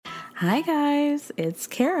Hi guys, it's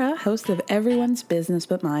Kara, host of Everyone's Business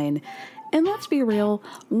But Mine. And let's be real,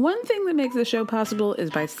 one thing that makes the show possible is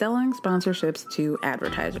by selling sponsorships to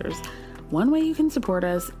advertisers. One way you can support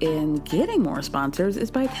us in getting more sponsors is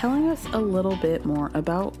by telling us a little bit more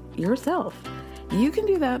about yourself. You can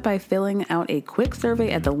do that by filling out a quick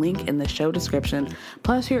survey at the link in the show description.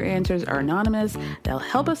 Plus, your answers are anonymous. They'll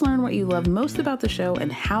help us learn what you love most about the show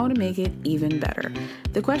and how to make it even better.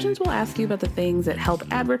 The questions will ask you about the things that help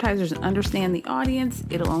advertisers understand the audience.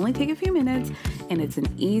 It'll only take a few minutes, and it's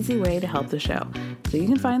an easy way to help the show. So you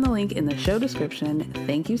can find the link in the show description.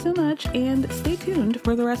 Thank you so much, and stay tuned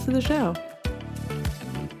for the rest of the show.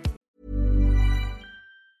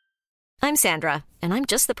 I'm Sandra, and I'm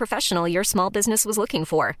just the professional your small business was looking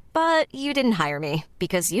for. But you didn't hire me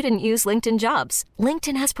because you didn't use LinkedIn Jobs.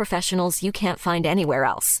 LinkedIn has professionals you can't find anywhere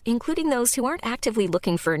else, including those who aren't actively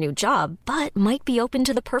looking for a new job, but might be open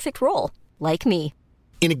to the perfect role, like me.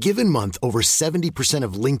 In a given month, over 70%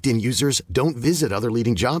 of LinkedIn users don't visit other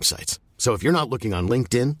leading job sites. So if you're not looking on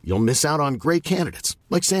LinkedIn, you'll miss out on great candidates,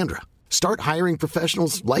 like Sandra. Start hiring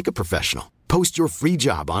professionals like a professional. Post your free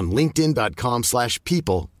job on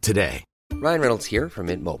linkedin.com/people today. Ryan Reynolds here from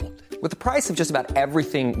Mint Mobile. With the price of just about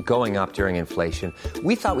everything going up during inflation,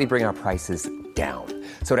 we thought we'd bring our prices down.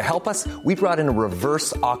 So to help us, we brought in a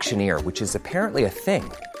reverse auctioneer, which is apparently a thing.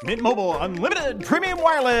 Mint Mobile Unlimited Premium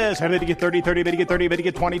Wireless. How to get 30, 30, bit to get 30, bit to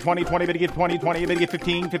get 20, 20, 20, bit to get 20, 20, bit to get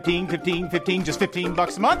 15, 15, 15, 15, just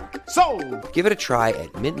 $15 a month? Sold! Give it a try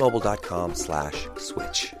at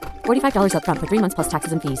mintmobile.com/switch. $45 up front for 3 months plus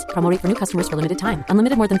taxes and fees. Promo rate for new customers for limited time.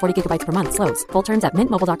 Unlimited more than 40 gigabytes per month. Slows full terms at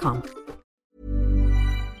mintmobile.com.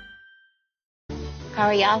 How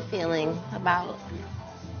are y'all feeling about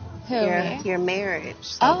your marriage?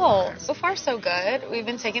 So far so good. We've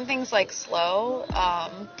been taking things like slow.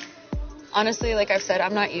 Honestly, like I've said,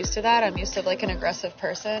 I'm not used to that. I'm used to like an aggressive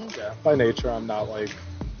person. Yeah, by nature, I'm not like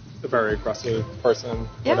a very aggressive person.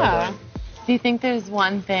 Yeah. Whatever. Do you think there's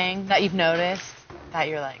one thing that you've noticed that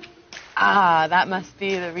you're like, that must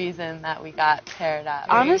be the reason that we got paired up?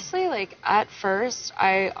 Honestly, like at first,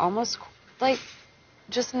 I almost like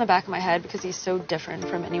just in the back of my head, because he's so different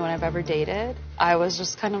from anyone I've ever dated, I was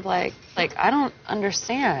just kind of like I don't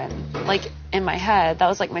understand. Like in my head, that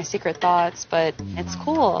was like my secret thoughts, but it's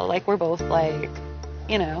cool. Like we're both like,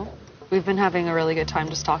 we've been having a really good time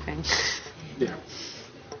just talking. Yeah.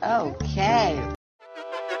 Okay.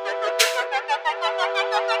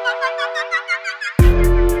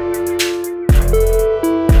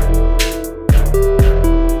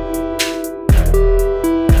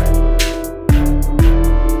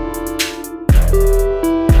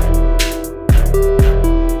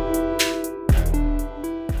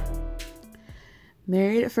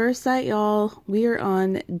 Married at First Sight, y'all. We are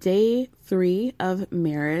on day 3 of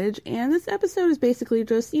marriage, and this episode is basically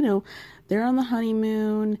just, they're on the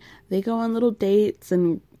honeymoon, they go on little dates,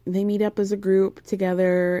 and they meet up as a group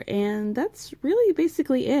together, and that's really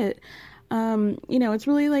basically it. It's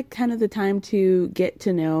really like kind of the time to get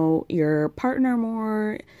to know your partner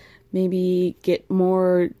more, maybe get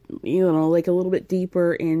more, like a little bit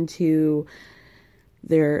deeper into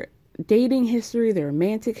their dating history, their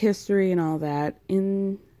romantic history, and all that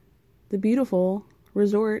in the beautiful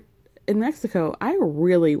resort in Mexico. I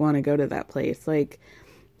really want to go to that place. Like,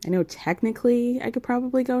 I know technically I could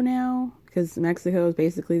probably go now because Mexico is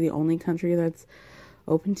basically the only country that's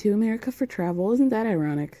open to America for travel. Isn't that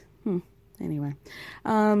ironic? Anyway.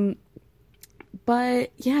 But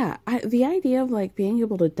yeah, the idea of like being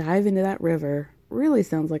able to dive into that river really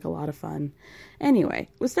sounds like a lot of fun. Anyway,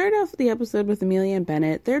 we start off the episode with Amelia and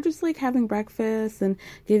Bennett. They're just like having breakfast and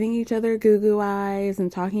giving each other goo eyes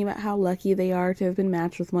and talking about how lucky they are to have been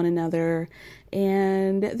matched with one another.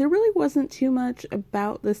 And there really wasn't too much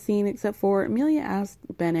about the scene except for Amelia asked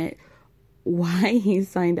Bennett why he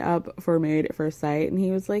signed up for Married at First Sight. And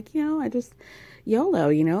he was like, I just YOLO,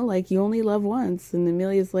 like you only love once. And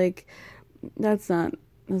Amelia's like, that's not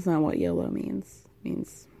what YOLO means. It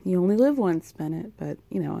means you only live once, Bennett. But,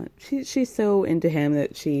 she's so into him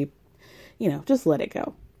that she, just let it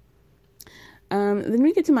go. Then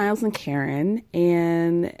we get to Miles and Karen.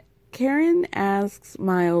 And Karen asks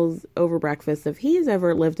Miles over breakfast if he's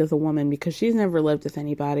ever lived with a woman because she's never lived with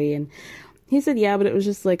anybody. And he said, yeah, but it was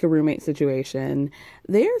just like a roommate situation.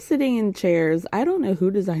 They're sitting in chairs. I don't know who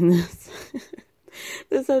designed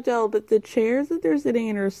this hotel, but the chairs that they're sitting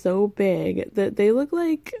in are so big that they look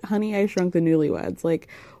like Honey, I Shrunk the Newlyweds. Like,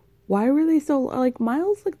 why were they so, like,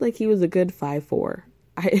 Miles looked like he was a good 5'4".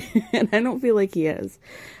 And I don't feel like he is.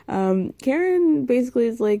 Karen basically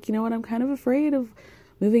is like, you know what, I'm kind of afraid of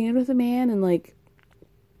moving in with a man and, like,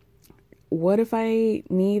 what if I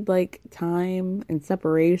need like time and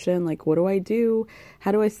separation? Like, what do I do?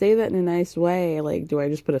 How do I say that in a nice way? Like, do I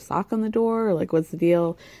just put a sock on the door? Or, like, what's the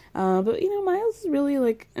deal? But, Miles is really,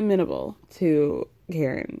 like, amenable to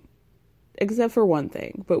Karen. Except for one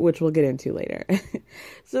thing, but which we'll get into later.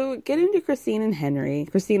 So get into Christina and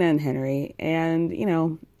Henry,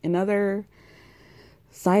 and, another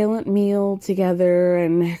silent meal together.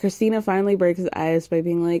 And Christina finally breaks his ice by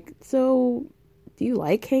being like, so do you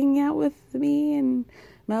like hanging out with me? And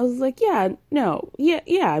Miles is like, yeah.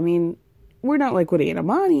 I mean, we're not like Woody and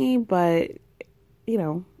Amani, but,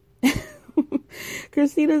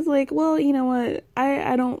 Christina's like, well, you know what?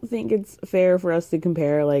 I don't think it's fair for us to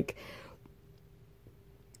compare, like,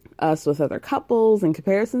 us with other couples, and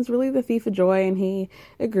comparison's really the thief of joy, and he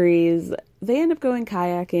agrees. They end up going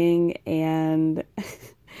kayaking, and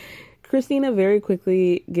Christina very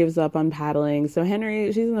quickly gives up on paddling. So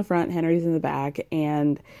she's in the front, Henry's in the back,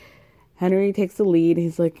 and Henry takes the lead.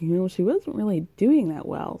 He's like, she wasn't really doing that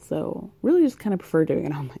well, so really just kind of prefer doing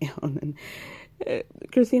it on my own. And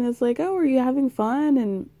Christina's like, oh, are you having fun?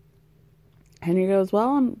 And Henry goes, well,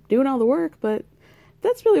 I'm doing all the work, but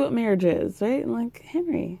that's really what marriage is, right? And like,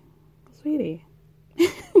 Henry, sweetie,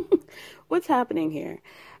 what's happening here?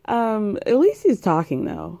 At least he's talking,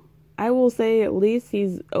 though. I will say at least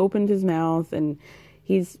he's opened his mouth and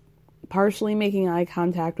he's partially making eye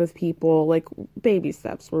contact with people, like baby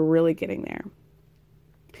steps. We're really getting there.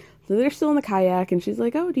 So they're still in the kayak, and she's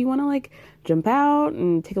like, oh, do you want to like jump out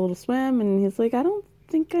and take a little swim? And he's like, I don't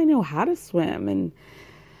think I know how to swim. And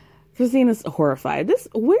Christina's horrified.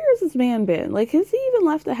 Where has this man been? Like, has he even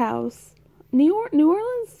left the house? New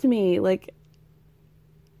Orleans, to me, like,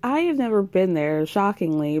 I have never been there,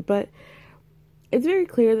 shockingly, but it's very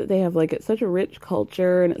clear that they have, like, such a rich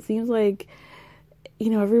culture, and it seems like,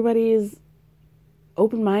 everybody's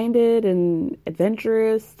open-minded and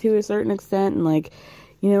adventurous to a certain extent, and, like,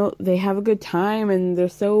 they have a good time, and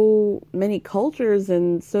there's so many cultures,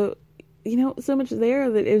 and so, so much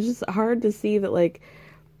there that it's just hard to see that, like,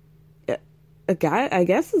 I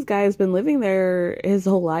guess this guy has been living there his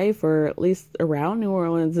whole life, or at least around New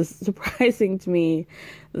Orleans. It's surprising to me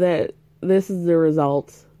that this is the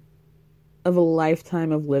result of a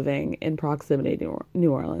lifetime of living in proximity to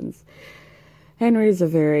New Orleans. Henry's a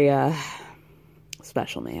very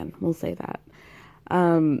special man, we'll say that.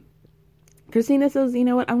 Christina says, you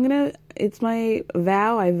know what, it's my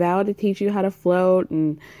vow, I vow to teach you how to float,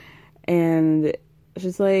 and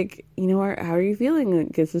she's like, how are you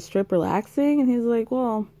feeling? Is this trip relaxing? And he's like,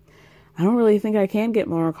 well, I don't really think I can get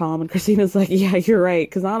more calm. And Christina's like, yeah, you're right.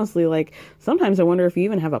 Because honestly, like, sometimes I wonder if you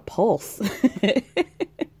even have a pulse.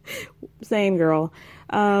 Same girl.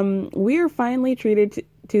 We are finally treated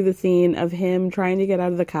to the scene of him trying to get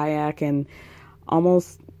out of the kayak and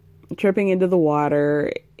almost tripping into the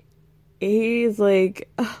water. He's like,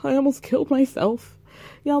 oh, I almost killed myself.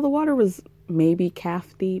 Y'all, the water was maybe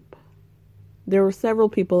calf deep. There were several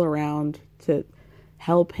people around to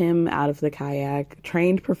help him out of the kayak,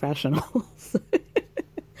 trained professionals.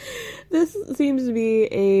 This seems to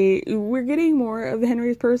be we're getting more of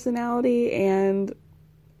Henry's personality, and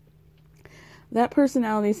that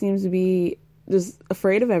personality seems to be just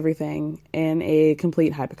afraid of everything and a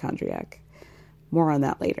complete hypochondriac. More on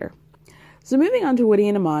that later. So moving on to Woody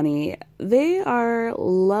and Amani, they are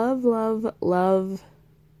love.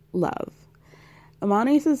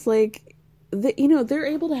 Amani says, like, they're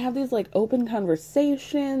able to have these, like, open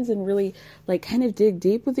conversations and really, like, kind of dig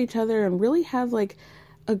deep with each other and really have, like,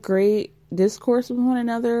 a great discourse with one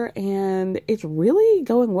another, and it's really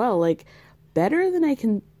going well, like, better than I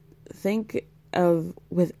can think of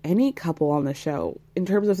with any couple on the show in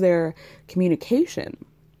terms of their communication.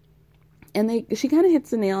 And she kind of hits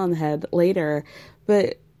the nail on the head later,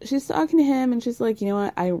 but she's talking to him and she's like, you know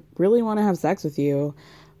what, I really want to have sex with you,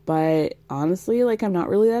 but honestly, like, I'm not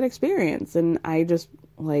really that experienced, and I just,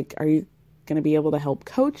 like, are you going to be able to help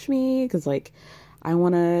coach me? Because, like, I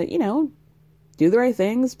want to, do the right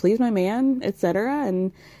things, please my man, etc.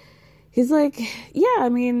 And he's like, yeah, I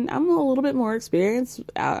mean, I'm a little bit more experienced.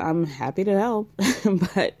 I'm happy to help.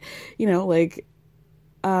 But,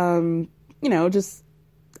 just,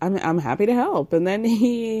 I'm happy to help. And then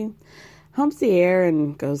he humps the air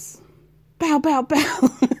and goes, bow, bow, bow,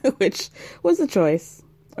 which was a choice.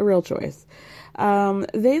 A real choice.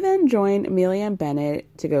 They then join Amelia and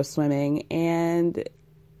Bennett to go swimming, and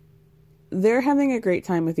they're having a great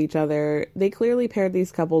time with each other. They clearly paired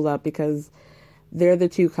these couples up because they're the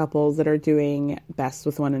two couples that are doing best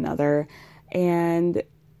with one another. And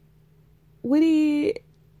Woody,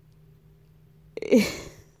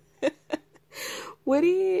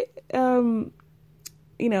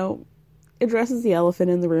 addresses the elephant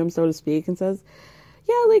in the room, so to speak, and says,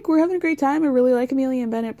 yeah, like, we're having a great time. I really like Amelia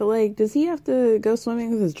and Bennett, but, like, does he have to go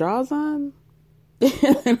swimming with his drawers on?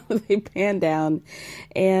 And then they pan down,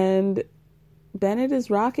 and Bennett is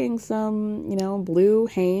rocking some, blue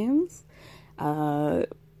Hanes.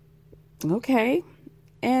 Okay.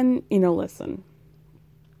 And, listen.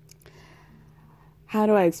 How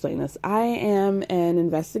do I explain this? I am an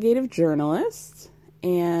investigative journalist,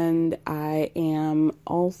 and I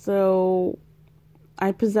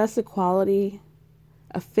possess a quality,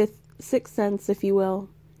 a sixth sense, if you will,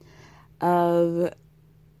 of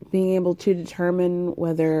being able to determine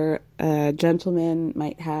whether a gentleman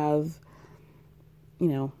might have,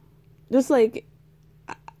 just like,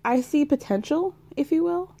 I see potential, if you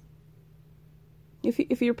will.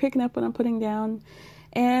 If you're picking up what I'm putting down.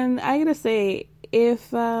 And I gotta say,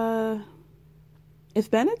 if Bennett's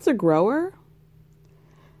a grower,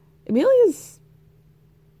 Amelia's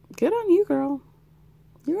good on you, girl.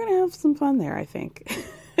 You're gonna have some fun there, I think.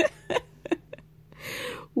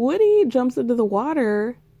 Woody jumps into the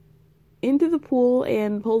water, into the pool,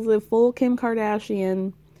 and pulls a full Kim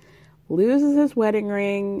Kardashian, loses his wedding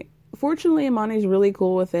ring. Fortunately, Imani's really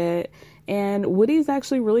cool with it, and Woody's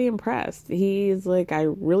actually really impressed. He's like, I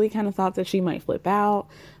really kind of thought that she might flip out,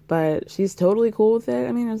 but she's totally cool with it.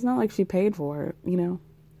 I mean, it's not like she paid for it,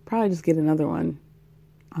 Probably just get another one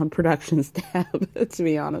on production's tab, to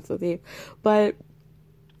be honest with you. But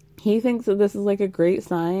he thinks that this is like a great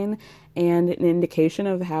sign and an indication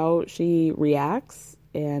of how she reacts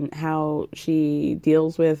and how she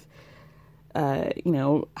deals with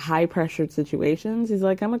high pressured situations. He's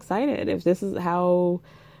like, I'm excited. If this is how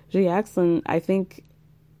she acts, then I think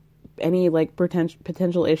any like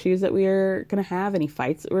potential issues that we are going to have, any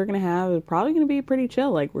fights that we're going to have, is probably going to be pretty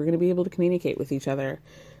chill. Like, we're going to be able to communicate with each other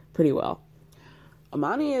pretty well.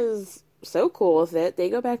 Imani is so cool with it. They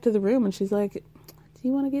go back to the room and she's like, do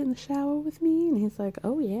you want to get in the shower with me? And he's like,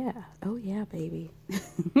 oh yeah, baby.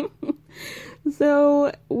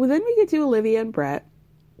 So then we get to Olivia and Brett.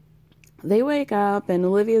 They wake up and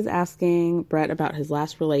Olivia's asking Brett about his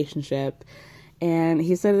last relationship, and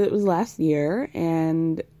he said it was last year,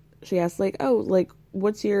 and she asked like, oh, like,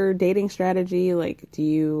 what's your dating strategy? Like, do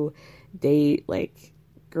you date like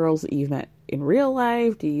girls that you've met in real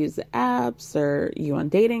life? Do you use the apps, or are you on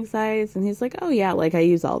dating sites? And he's like, oh yeah, like I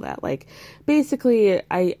use all that. Like, basically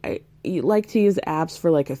I like to use apps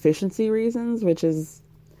for like efficiency reasons, which is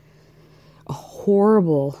a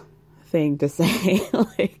horrible thing to say.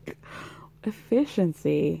 Like,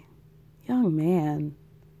 efficiency, young man,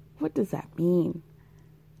 what does that mean?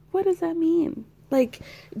 What does that mean? Like,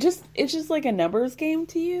 it's just like a numbers game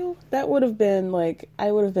to you? That would have been like,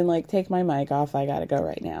 I would have been like, take my mic off, I gotta go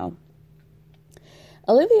right now.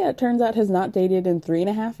 Olivia, it turns out, has not dated in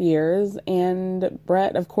 3.5 years, and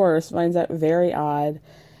Brett, of course, finds that very odd,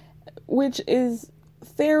 which is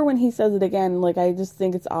fair when he says it again. Like, I just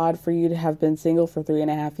think it's odd for you to have been single for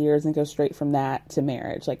 3.5 years and go straight from that to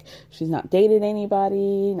marriage. Like, she's not dated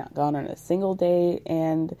anybody, not gone on a single date,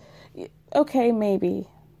 and okay, maybe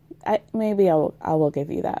I will give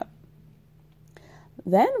you that.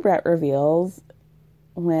 Then Brett reveals,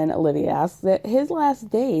 when Olivia asks, that his last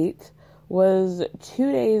date was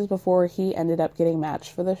 2 days before he ended up getting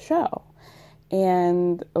matched for the show.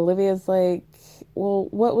 And Olivia's like, well,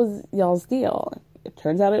 what was y'all's deal? It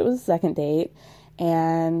turns out it was a second date,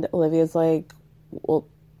 and Olivia's like, well,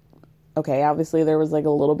 okay, obviously there was like a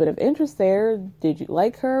little bit of interest there. Did you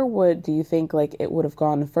like her? What do you think, like, it would have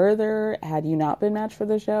gone further had you not been matched for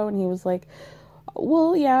the show? And he was like,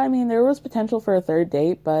 well, yeah, I mean, there was potential for a third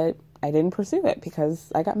date, but I didn't pursue it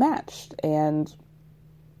because I got matched. And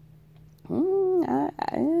I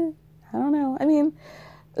don't know. I mean,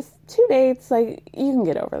 2 dates, like, you can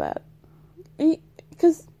get over that,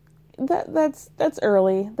 because that's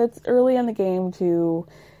early. That's early in the game to,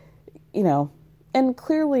 and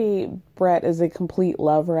clearly Brett is a complete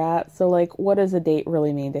love rat. So, like, what does a date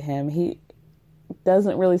really mean to him? He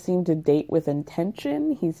doesn't really seem to date with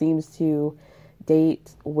intention. He seems to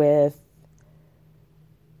date with,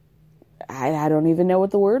 I don't even know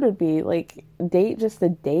what the word would be. Like, date just a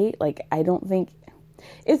date. Like, I don't think,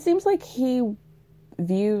 it seems like he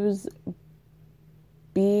views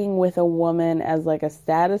being with a woman as like a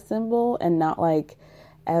status symbol and not like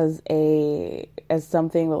as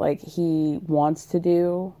something that like he wants to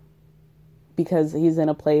do because he's in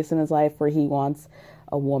a place in his life where he wants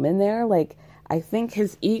a woman there. Like, I think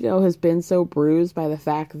his ego has been so bruised by the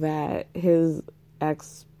fact that his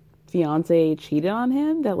ex-fiance cheated on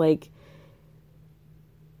him that, like,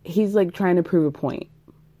 he's like trying to prove a point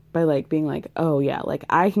by like being like, oh yeah, like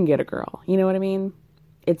I can get a girl. You know what I mean?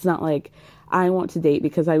 It's not like I want to date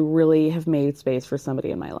because I really have made space for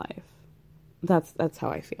somebody in my life. That's how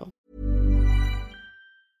I feel.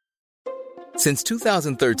 Since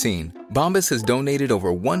 2013, Bombas has donated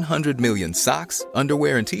over 100 million socks,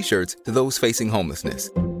 underwear, and T-shirts to those facing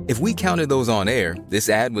homelessness. If we counted those on air, this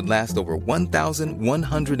ad would last over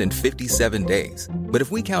 1,157 days. But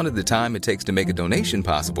if we counted the time it takes to make a donation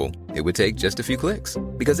possible, it would take just a few clicks.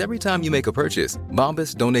 Because every time you make a purchase,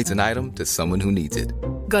 Bombas donates an item to someone who needs it.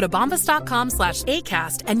 Go to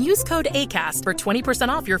bombas.com/ACAST and use code ACAST for 20%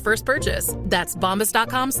 off your first purchase. That's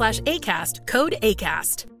bombas.com/ACAST, code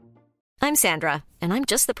ACAST. I'm Sandra, and I'm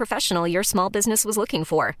just the professional your small business was looking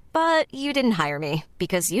for. But you didn't hire me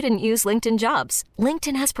because you didn't use LinkedIn Jobs.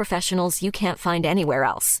 LinkedIn has professionals you can't find anywhere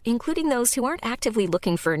else, including those who aren't actively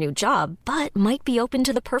looking for a new job, but might be open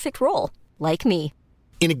to the perfect role, like me.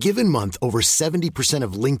 In a given month, over 70%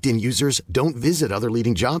 of LinkedIn users don't visit other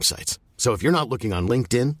leading job sites. So if you're not looking on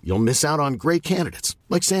LinkedIn, you'll miss out on great candidates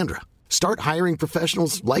like Sandra. Start hiring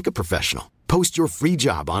professionals like a professional. Post your free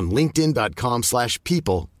job on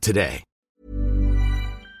linkedin.com/people today.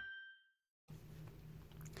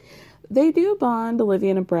 They do bond,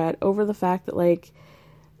 Olivia and Brett, over the fact that, like,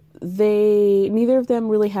 neither of them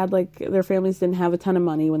really had, like, their families didn't have a ton of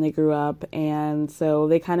money when they grew up, and so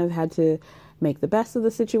they kind of had to make the best of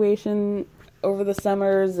the situation over the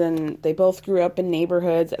summers, and they both grew up in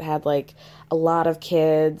neighborhoods that had, like, a lot of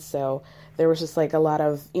kids, so there was just, like, a lot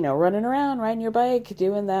of, running around, riding your bike,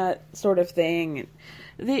 doing that sort of thing.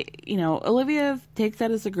 They, Olivia takes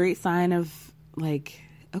that as a great sign of, like,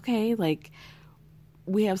 okay, like,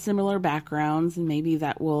 we have similar backgrounds, and maybe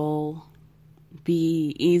that will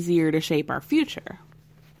be easier to shape our future.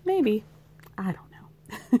 Maybe. I don't know.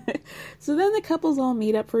 So then the couples all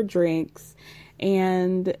meet up for drinks,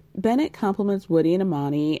 and Bennett compliments Woody and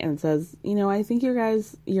Imani and says, I think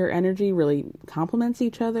your energy really complements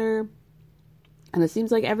each other. And it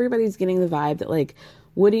seems like everybody's getting the vibe that, like,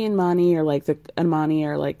 Woody and Imani are like the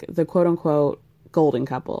quote unquote golden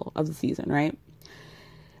couple of the season, right?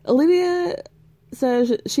 Olivia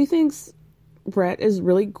says she thinks Brett is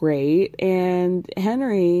really great, and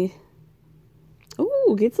Henry,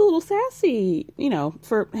 gets a little sassy,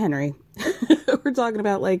 for Henry. We're talking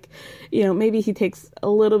about, like, maybe he takes a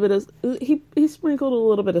little bit of, he sprinkled a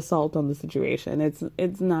little bit of salt on the situation.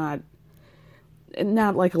 It's not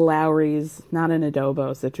like Lowry's, not an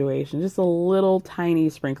adobo situation, just a little tiny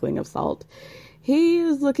sprinkling of salt. He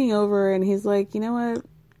is looking over and he's like, you know what?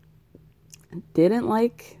 Didn't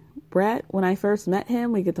like Brett when I first met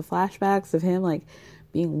him. We get the flashbacks of him, like,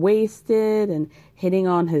 being wasted and hitting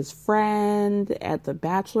on his friend at the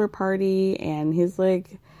bachelor party, and he's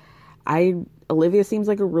like, Olivia seems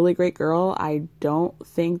like a really great girl. I don't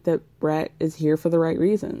think that Brett is here for the right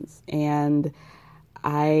reasons, and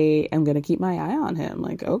I am going to keep my eye on him.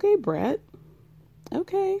 Like, okay, Brett.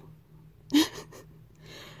 Okay.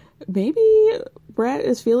 Maybe Brett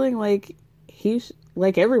is feeling like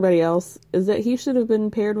like everybody else, is that he should have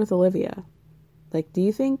been paired with Olivia. Like, do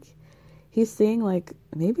you think he's seeing, like,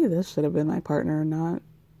 maybe this should have been my partner, not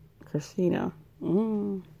Christina?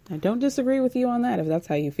 I don't disagree with you on that, if that's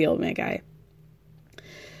how you feel, my guy.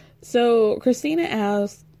 So Christina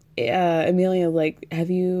asked Amelia, like, have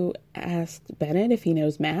you asked Bennett if he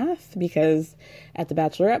knows math? Because at the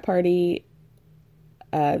bachelorette party,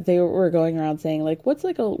 they were going around saying, like, what's,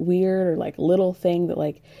 like, a weird or, like, little thing that,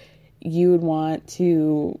 like, you would want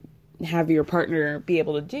to have your partner be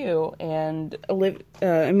able to do. And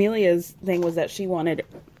Amelia's thing was that she wanted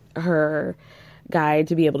her guy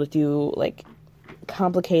to be able to do, like,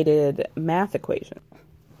 complicated math equation.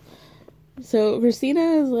 So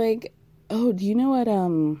Christina is like, oh, do you know what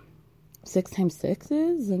 6 times 6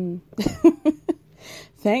 is? And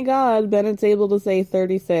thank God Bennett's able to say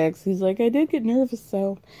 36. He's like, I did get nervous,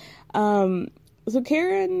 so Karen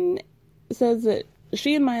says that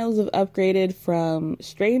she and Miles have upgraded from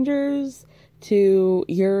strangers to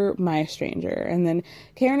you're my stranger. And then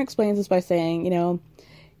Karen explains this by saying,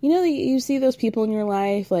 you see those people in your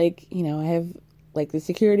life, like, I have, like, the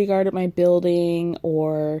security guard at my building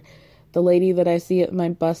or the lady that I see at my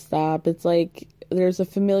bus stop. It's like there's a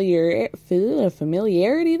familiarity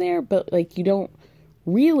there, but, like, you don't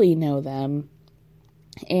really know them.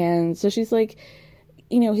 And so she's like,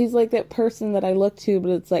 he's like that person that I look to, but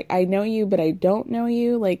it's like, I know you, but I don't know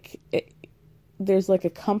you. Like, there's, like, a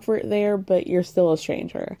comfort there, but you're still a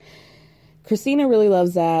stranger. Christina really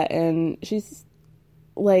loves that, and she's,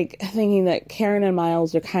 like, thinking that Karen and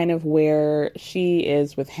Miles are kind of where she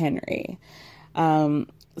is with Henry.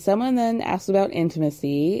 Someone then asks about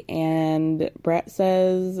intimacy, and Brett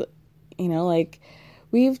says, like,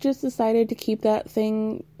 we've just decided to keep that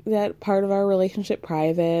thing that part of our relationship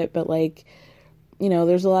private, but like, you know,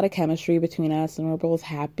 there's a lot of chemistry between us and we're both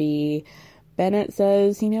happy. Bennett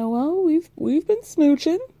says, you know, well, we've been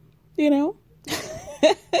smooching, you know.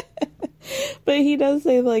 But he does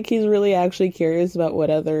say like he's really actually curious about what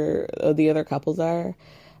the other couples are.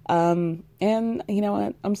 And you know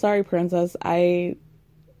what? I'm sorry, Princess. I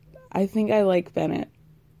think I like Bennett.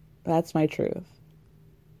 That's my truth.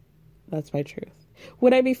 That's my truth.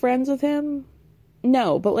 Would I be friends with him?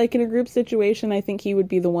 No, but like in a group situation, I think he would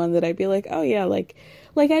be the one that I'd be like, oh yeah, like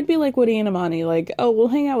I'd be like Woody and Imani, like, oh, we'll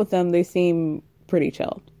hang out with them. They seem pretty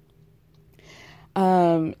chill.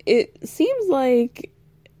 It seems like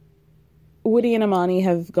Woody and Imani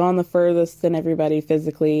have gone the furthest than everybody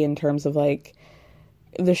physically in terms of like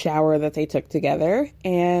the shower that they took together.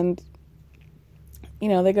 And, you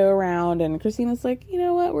know, they go around and Christina's like, you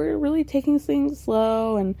know what, we're really taking things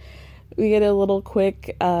slow. And we get a little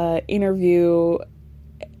quick interview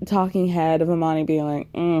talking head of Imani being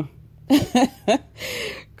like,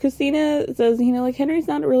 Christina says, you know, like Henry's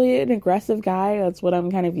not really an aggressive guy. That's what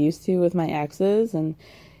I'm kind of used to with my exes. And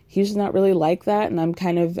he's just not really like that. And I'm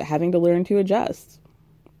kind of having to learn to adjust.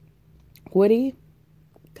 Woody,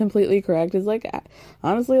 completely correct, is like,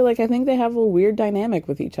 honestly, like I think they have a weird dynamic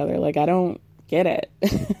with each other. Like I don't get it.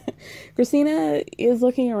 Christina is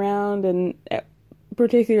looking around and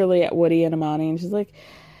particularly at Woody and Imani, and she's like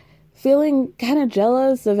feeling kind of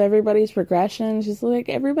jealous of everybody's progression. She's like,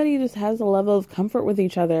 everybody just has a level of comfort with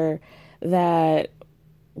each other that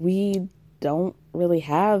we don't really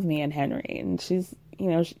have, me and Henry. And she's, you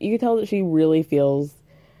know, you can tell that she really feels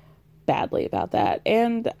badly about that.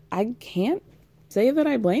 And I can't say that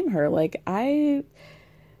I blame her. Like it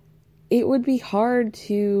would be hard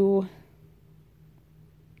to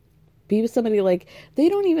be with somebody like they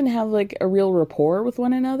don't even have like a real rapport with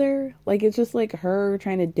one another. Like it's just like her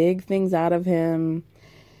trying to dig things out of him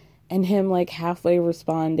and him like halfway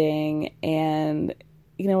responding. And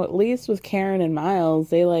you know, at least with Karen and Miles,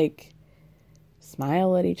 they like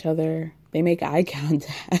smile at each other, they make eye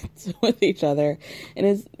contact with each other, and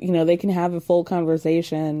it's, you know, they can have a full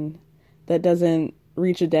conversation that doesn't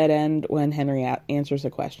reach a dead end when Henry answers a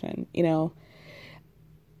question. You know,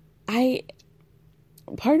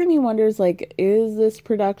 part of me wonders, like, is this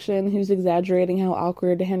production who's exaggerating how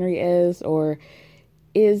awkward Henry is, or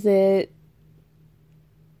is it,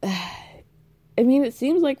 I mean, it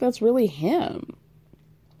seems like that's really him.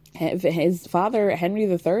 If his father, Henry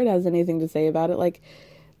III, has anything to say about it, like,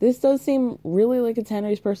 this does seem really like it's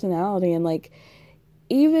Henry's personality. And, like,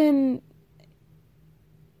 even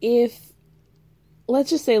if, let's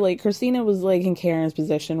just say, like, Christina was, like, in Karen's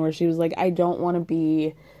position where she was like, I don't want to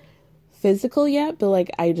be physical yet, but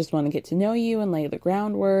like I just want to get to know you and lay the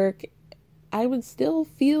groundwork, I would still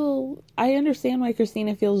feel, I understand why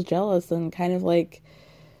Christina feels jealous and kind of like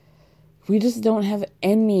we just don't have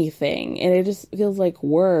anything and it just feels like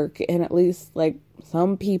work. And at least like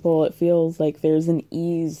some people, it feels like there's an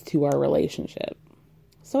ease to our relationship,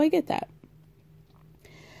 so I get that.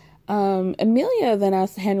 Amelia then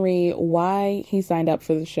asked Henry why he signed up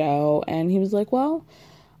for the show, and he was like, well,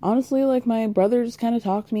 honestly, like, my brother just kind of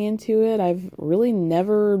talked me into it. I've really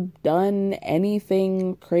never done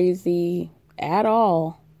anything crazy at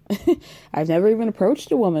all. I've never even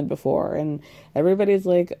approached a woman before. And everybody's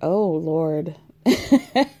like, oh, Lord.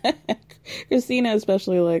 Christina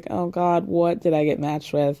especially, like, oh, God, what did I get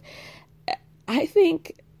matched with? I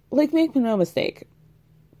think, like, make no mistake.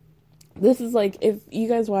 This is like, if you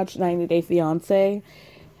guys watch 90 Day Fiancé,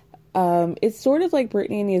 it's sort of like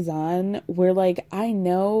Brittany and Yazan, where like I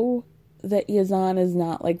know that Yazan is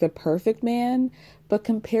not like the perfect man, but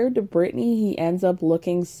compared to Brittany, he ends up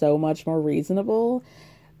looking so much more reasonable.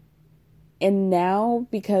 And now,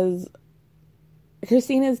 because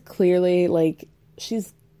Christina is clearly like,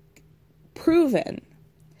 she's proven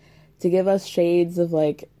to give us shades of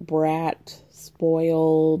like brat,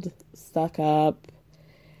 spoiled, stuck up.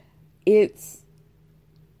 It's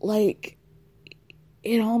like,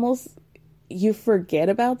 it almost, you forget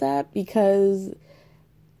about that because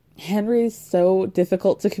Henry's so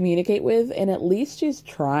difficult to communicate with, and at least she's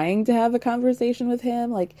trying to have a conversation with him.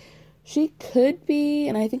 Like, she could be,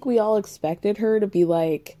 and I think we all expected her to be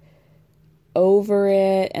like over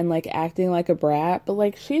it and like acting like a brat, but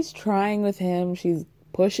like she's trying with him, she's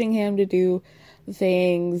pushing him to do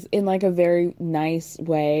things in like a very nice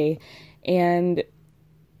way, and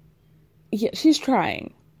yeah, she's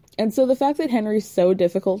trying. And so the fact that Henry's so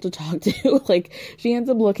difficult to talk to, like, she ends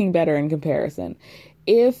up looking better in comparison.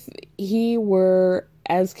 If he were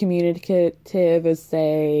as communicative as,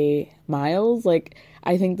 say, Miles, like,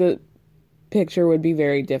 I think the picture would be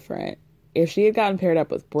very different. If she had gotten paired up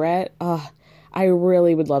with Brett, I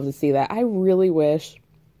really would love to see that. I really wish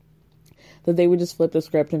that they would just flip the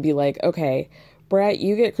script and be like, okay, Brett,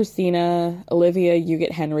 you get Christina, Olivia, you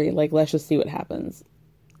get Henry. Like, let's just see what happens.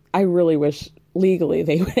 I really wish legally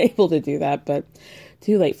they were able to do that, but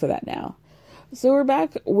too late for that now. So we're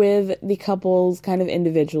back with the couples kind of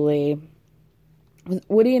individually.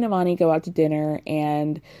 Woody and Imani go out to dinner,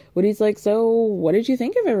 and Woody's like, so what did you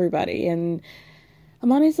think of everybody? And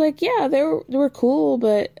Imani's like, yeah, they were cool,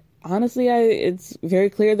 but honestly, it's very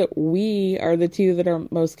clear that we are the two that are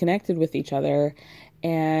most connected with each other.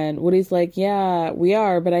 And Woody's like, yeah, we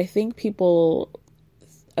are, but I think people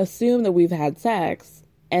assume that we've had sex,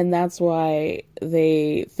 and that's why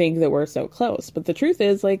they think that we're so close. But the truth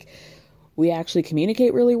is, like, we actually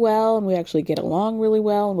communicate really well, and we actually get along really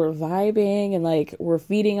well, and we're vibing, and, like, we're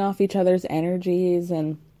feeding off each other's energies.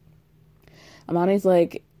 And Imani's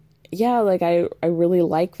like, yeah, like, I really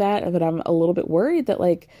like that, but I'm a little bit worried that,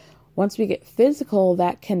 like, once we get physical,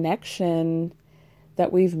 that connection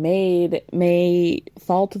that we've made may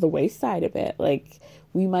fall to the wayside a bit. Like,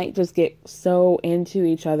 we might just get so into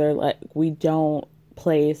each other, like, we don't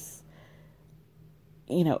place,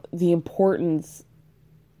 the importance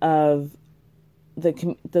of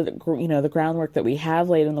the groundwork that we have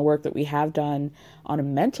laid and the work that we have done on a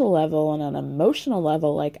mental level and on an emotional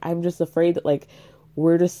level. Like, I'm just afraid that, like,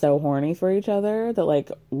 we're just so horny for each other that, like,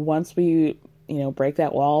 once we, break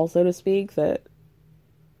that wall, so to speak, that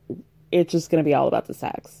it's just going to be all about the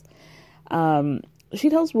sex. She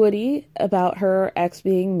tells Woody about her ex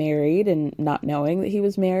being married and not knowing that he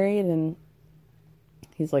was married, and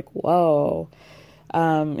he's like, whoa.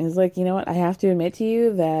 He's like, you know what? I have to admit to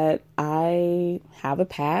you that I have a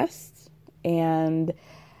past, and,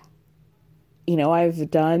 I've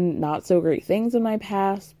done not so great things in my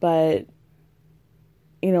past, but,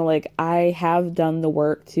 like, I have done the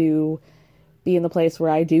work to be in the place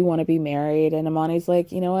where I do want to be married. And Imani's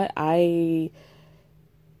like, you know what? I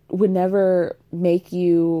would never make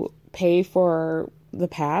you pay for the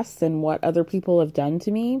past and what other people have done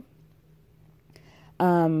to me.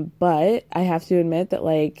 But I have to admit that,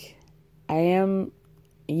 like, I am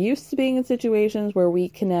used to being in situations where we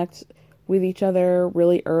connect with each other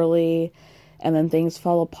really early and then things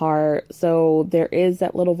fall apart. So there is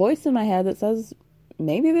that little voice in my head that says,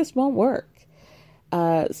 maybe this won't work.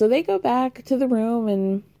 So they go back to the room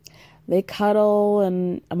and they cuddle,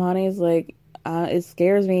 and Imani's like, it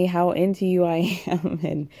scares me how into you I am.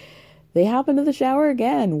 And they hop into the shower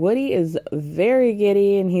again. Woody is very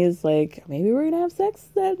giddy, and he's like, maybe we're gonna have sex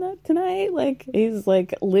tonight. Like, he's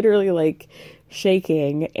like literally like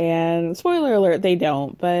shaking, and spoiler alert, they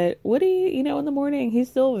don't. But Woody, in the morning, he's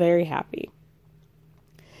still very happy.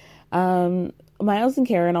 Miles and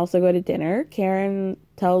Karen also go to dinner. Karen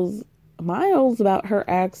tells Miles about her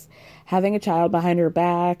ex having a child behind her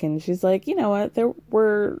back, and she's like, you know what, there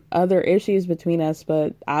were other issues between us,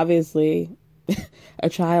 but obviously a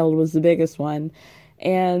child was the biggest one.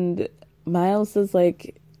 And Miles says,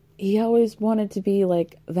 like, he always wanted to be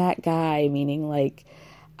like that guy, meaning, like,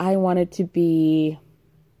 I wanted to be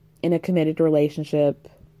in a committed relationship,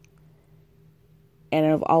 and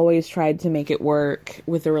I've always tried to make it work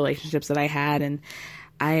with the relationships that I had. And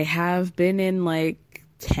I have been in like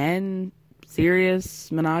 10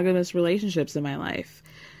 serious monogamous relationships in my life.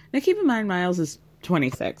 Now, keep in mind, Miles is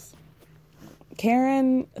 26.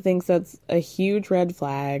 Karen thinks that's a huge red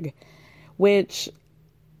flag, which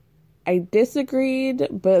I disagreed,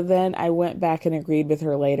 but then I went back and agreed with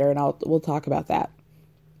her later, and we'll talk about that.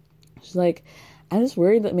 She's like, I'm just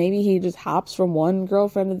worried that maybe he just hops from one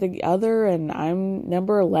girlfriend to the other, and I'm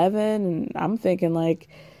number 11, and I'm thinking, like,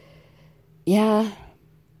 yeah,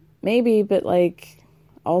 maybe, but, like,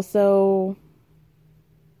 also,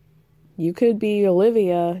 you could be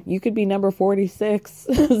Olivia, you could be number 46,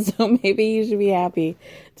 so maybe you should be happy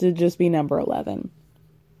to just be number 11.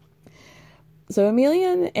 So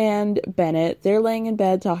Amelia and Bennett, they're laying in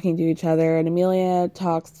bed talking to each other, and Amelia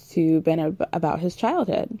talks to Bennett about his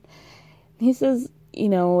childhood. He says,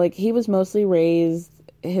 like, he was mostly raised,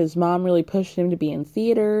 his mom really pushed him to be in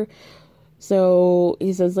theater. So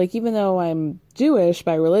he says, like, even though I'm Jewish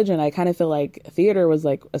by religion, I kind of feel like theater was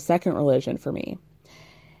like a second religion for me.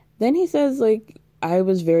 Then he says, like, I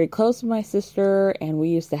was very close with my sister, and we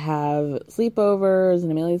used to have sleepovers,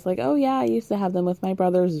 and Amelia's like, oh yeah, I used to have them with my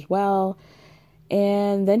brothers as well.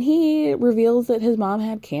 And then he reveals that his mom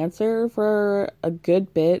had cancer for a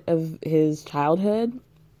good bit of his childhood.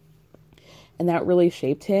 And that really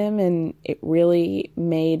shaped him, and it really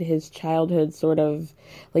made his childhood sort of,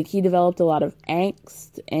 like, he developed a lot of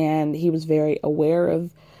angst, and he was very aware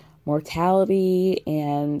of mortality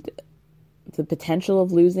and the potential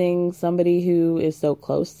of losing somebody who is so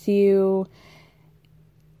close to you.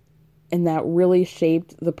 and that really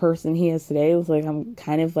shaped the person he is today. It was like, I'm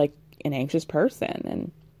kind of like an anxious person.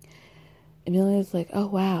 And Amelia's like, oh,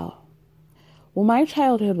 wow. Well, my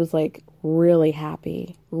childhood was like really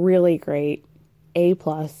happy, really great, A+.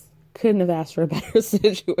 Couldn't have asked for a better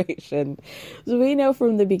situation. So we know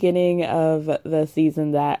from the beginning of the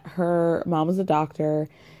season that her mom was a doctor.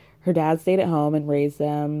 Her dad stayed at home and raised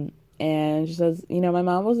them. And she says, you know, my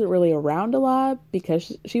mom wasn't really around a lot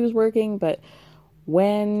because she was working, but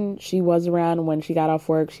when she was around, when she got off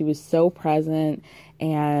work, she was so present,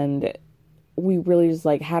 and we really just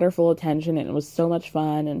like had her full attention, and it was so much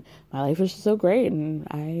fun, and my life was just so great, and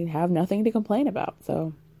I have nothing to complain about.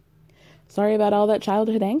 So sorry about all that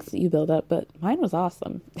childhood angst that you built up, but mine was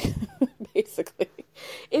awesome. Basically,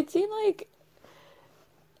 it seemed like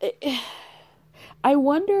I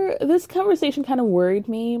wonder, this conversation kind of worried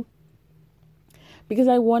me, because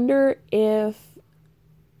I wonder if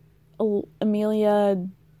Amelia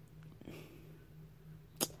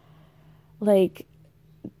like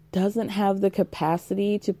doesn't have the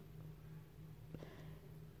capacity to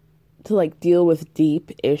like deal with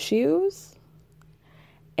deep issues,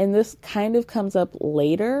 and this kind of comes up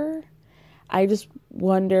later. I just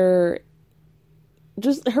wonder,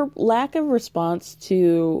 just her lack of response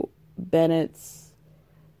to Bennett's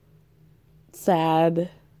sad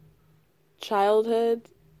childhood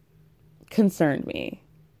concerned me.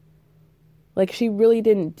 Like, she really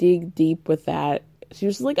didn't dig deep with that. She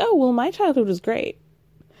was like, oh, well, my childhood was great.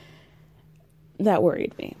 That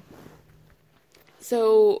worried me.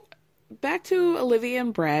 So, back to Olivia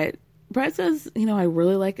and Brett. Brett says, you know, I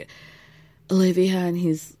really like Olivia, and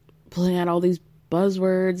he's pulling out all these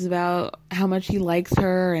buzzwords about how much he likes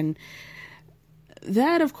her, and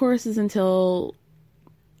that, of course, is until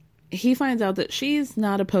he finds out that she's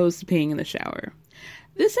not opposed to peeing in the shower.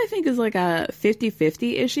 This, I think, is like a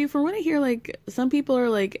 50-50 issue. For when I hear, like, some people are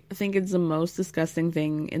like, think it's the most disgusting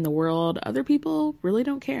thing in the world. Other people really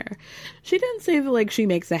don't care. She didn't say that, like, she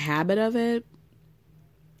makes a habit of it,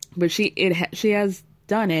 but she has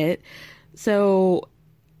done it. So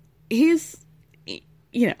he's,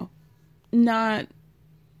 you know, not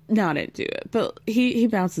into it, but he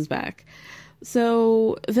bounces back.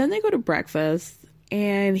 So then they go to breakfast,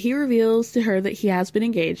 and he reveals to her that he has been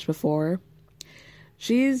engaged before.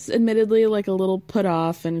 She's admittedly like a little put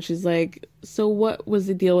off, and she's like, so what was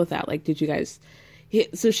the deal with that? Like, did you guys...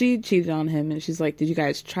 So she cheated on him, and she's like, did you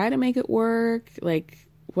guys try to make it work? Like,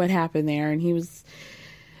 what happened there? And he was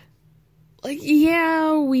like,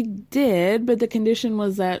 yeah, we did, but the condition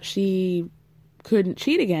was that she couldn't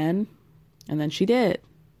cheat again, and then she did.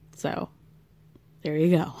 So, there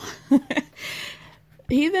you go.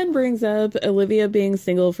 He then brings up Olivia being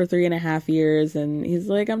single for 3.5 years, and he's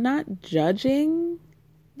like, I'm not judging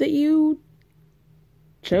that you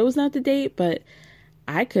chose not to date, but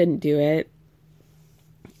I couldn't do it.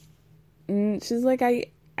 And she's like, I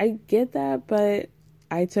get that, but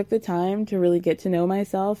I took the time to really get to know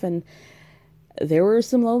myself, and there were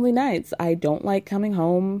some lonely nights. I don't like coming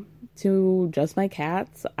home to just my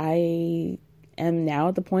cats. I am now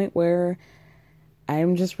at the point where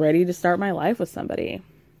I'm just ready to start my life with somebody.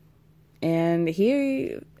 And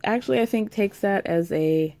he actually, I think, takes that as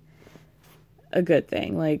a good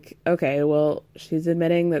thing. Like, okay, well, she's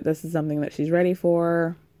admitting that this is something that she's ready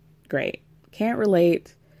for. Great. Can't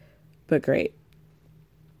relate, but great.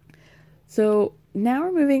 So now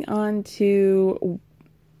we're moving on to,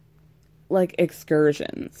 like,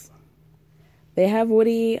 excursions. They have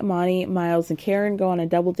Woody, Amani, Miles, and Karen go on a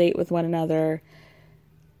double date with one another.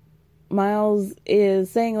 Miles is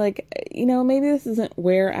saying, like, you know, maybe this isn't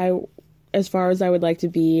as far as I would like to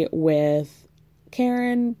be with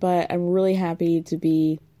Karen, but I'm really happy to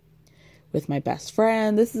be with my best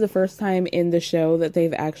friend. This is the first time in the show that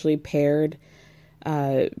they've actually paired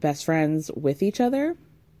best friends with each other.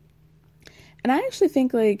 And I actually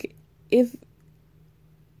think, like, if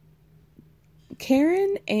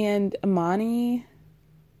Karen and Amani,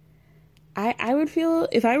 I would feel,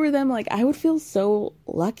 if I were them, like, I would feel so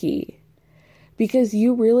lucky, because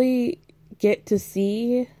you really get to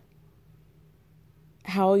see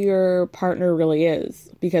how your partner really is,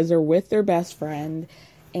 because they're with their best friend,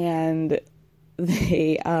 and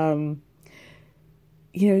they, you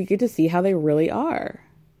know, you get to see how they really are,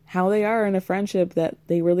 in a friendship that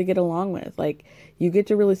they really get along with. Like, you get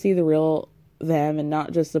to really see the real them, and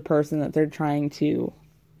not just the person that they're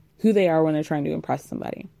who they are when they're trying to impress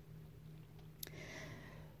somebody.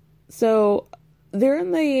 So they're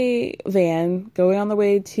in the van going on the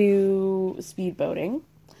way to speedboating,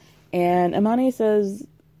 and Amani says,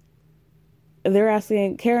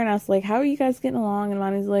 Karen asks, like, how are you guys getting along? And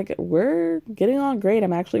Amani's like, we're getting along great.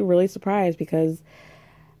 I'm actually really surprised, because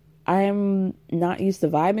I'm not used to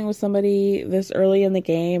vibing with somebody this early in the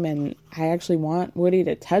game, and I actually want Woody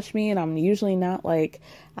to touch me, and I'm usually not like,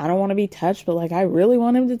 I don't want to be touched, but like, I really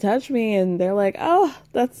want him to touch me. And they're like, oh,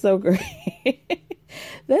 that's so great.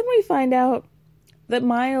 Then we find out that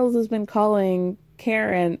Miles has been calling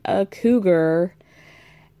Karen a cougar,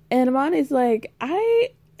 and Amani's like,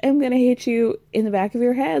 I am gonna hit you in the back of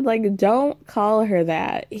your head. Like, don't call her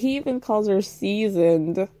that. He even calls her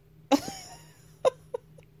seasoned.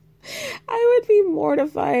 I would be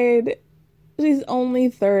mortified. She's only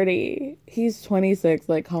 30. He's 26.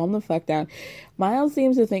 Like, calm the fuck down. Miles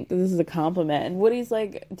seems to think that this is a compliment. And Woody's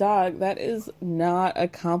like, dog, that is not a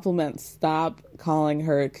compliment. Stop calling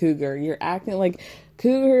her a cougar. You're acting like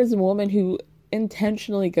cougar is a woman who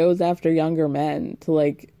intentionally goes after younger men to,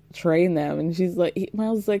 like, train them. And she's like,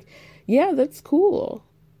 Miles is like, yeah, that's cool.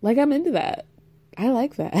 Like, I'm into that. I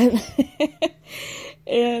like that.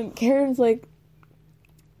 And Karen's like,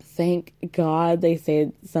 thank God they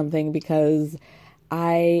said something, because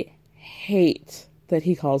I hate that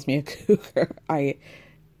he calls me a cougar. I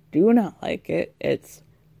do not like it. It's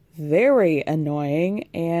very annoying,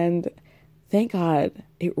 and thank God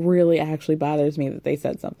it really actually bothers me that they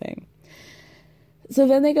said something. So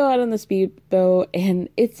then they go out on the speedboat, and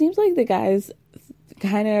it seems like the guys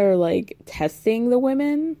kind of are like testing the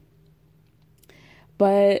women,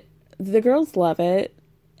 but the girls love it.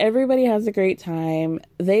 Everybody has a great time.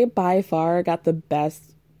 They by far got the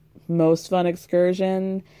best, most fun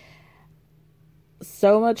excursion.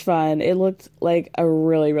 So much fun. It looked like a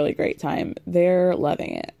really, really great time. They're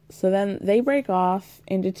loving it. So then they break off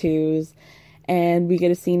into twos, and we get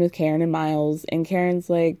a scene with Karen and Miles. And Karen's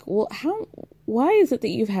like, well, why is it that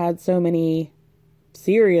you've had so many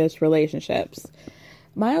serious relationships?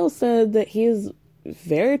 Miles said that he's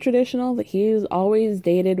very traditional, that he's always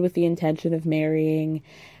dated with the intention of marrying,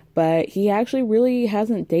 but he actually really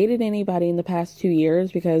hasn't dated anybody in the past 2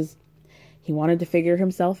 years because he wanted to figure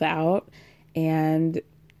himself out. And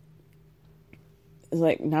it's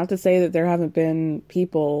like, not to say that there haven't been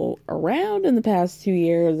people around in the past 2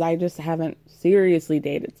 years, I just haven't seriously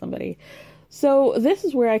dated somebody. So this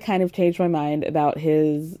is where I kind of changed my mind about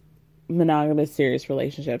his monogamous serious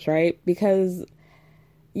relationships, right? Because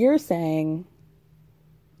you're saying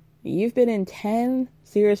you've been in 10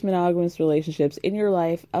 serious monogamous relationships in your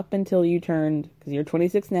life up until you turned, because you're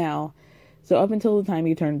 26 now, so up until the time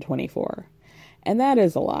you turned 24. And that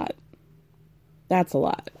is a lot. That's a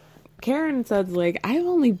lot. Karen says, like, I've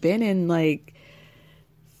only been in, like,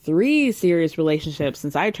 3 serious relationships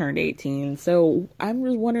since I turned 18. So I'm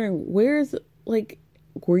just wondering, were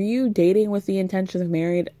you dating with the intention of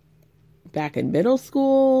married back in middle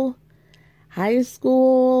school, high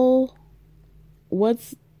school?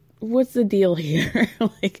 What's the deal here?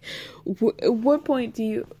 Like, at what point do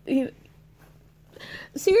you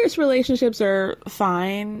serious relationships are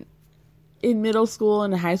fine in middle school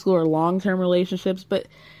and high school, or long-term relationships, but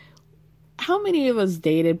how many of us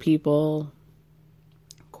dated people,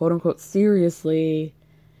 quote unquote, seriously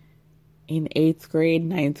in 8th grade,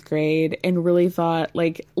 9th grade, and really thought,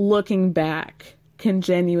 like, looking back, can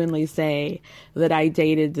genuinely say that I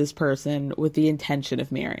dated this person with the intention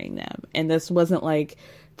of marrying them? And this wasn't like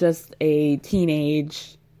just a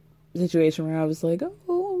teenage situation where I was like,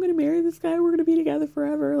 oh, I'm going to marry this guy, we're going to be together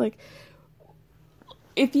forever. Like,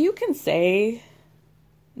 if you can say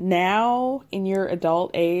now in your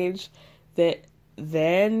adult age that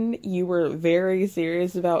then you were very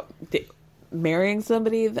serious about marrying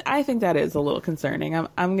somebody, I think that is a little concerning.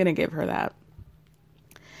 I'm going to give her that.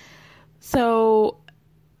 So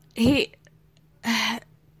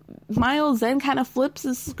Miles then kind of flips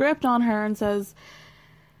his script on her and says,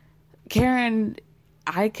 Karen,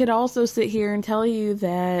 I could also sit here and tell you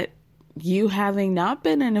that you having not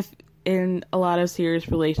been in a lot of serious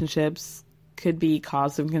relationships could be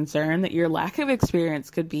cause of concern, that your lack of experience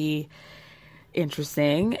could be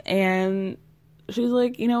interesting. And she's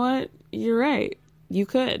like, you know what? You're right. You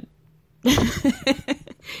could.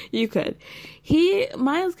 You could.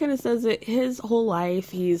 Miles kind of says that his whole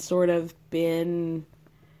life he's sort of been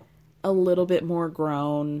a little bit more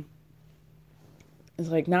grown. It's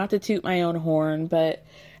like, not to toot my own horn, but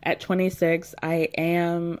at 26, I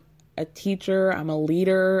am a teacher. I'm a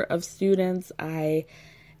leader of students. I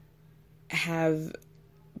have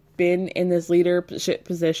been in this leadership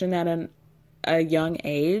position at a young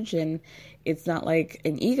age, and it's not like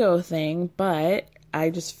an ego thing, but I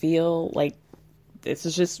just feel like this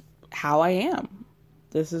is just how I am.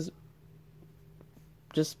 This is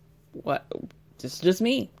just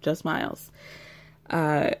me, just Miles.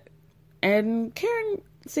 And Karen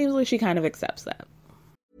seems like she kind of accepts that.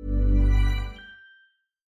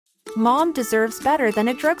 Mom deserves better than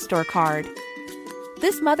a drugstore card.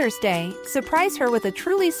 This Mother's Day, surprise her with a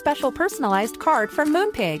truly special personalized card from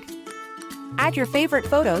Moonpig. Add your favorite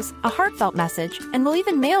photos, a heartfelt message, and we'll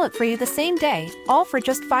even mail it for you the same day, all for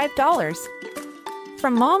just $5.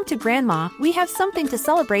 From mom to grandma, we have something to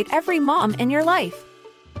celebrate every mom in your life.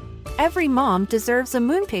 Every mom deserves a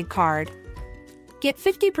Moonpig card. Get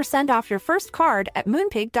 50% off your first card at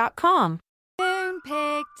moonpig.com.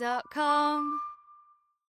 Moonpig.com.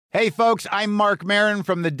 Hey folks, I'm Mark Maron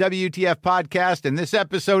from the WTF Podcast, and this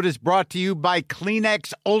episode is brought to you by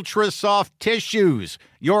Kleenex Ultra Soft Tissues,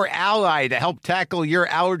 your ally to help tackle your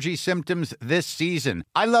allergy symptoms this season.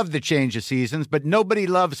 I love the change of seasons, but nobody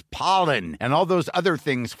loves pollen and all those other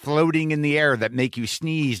things floating in the air that make you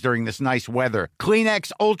sneeze during this nice weather.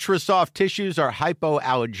 Kleenex Ultra Soft Tissues are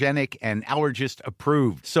hypoallergenic and allergist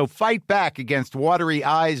approved, so fight back against watery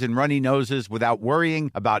eyes and runny noses without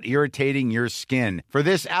worrying about irritating your skin. For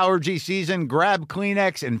this allergy season, grab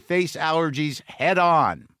Kleenex and face allergies head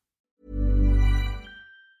on.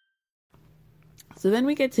 So then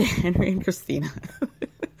we get to Henry and Christina.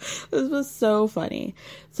 This was so funny.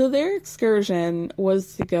 So their excursion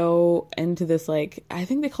was to go into this, like, I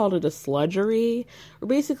think they called it a sludgery, where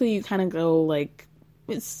basically you kind of go, like,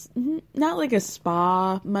 it's not like a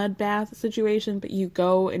spa mud bath situation, but you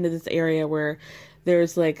go into this area where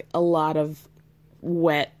there's, like, a lot of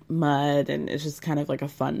wet mud, and it's just kind of like a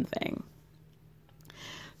fun thing.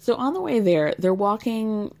 So on the way there, they're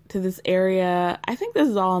walking to this area. I think this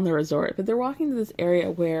is all on the resort, but they're walking to this area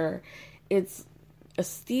where it's a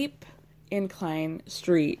steep incline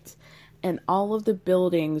street and all of the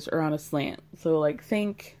buildings are on a slant. So like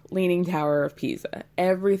think Leaning Tower of Pisa.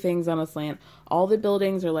 Everything's on a slant. All the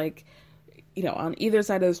buildings are like, you know, on either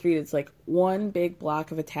side of the street, it's like one big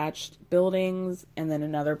block of attached buildings and then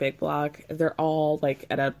another big block. They're all like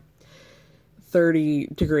at a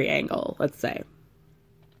 30-degree angle, let's say.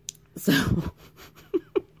 So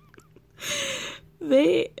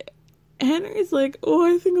Henry's like, oh,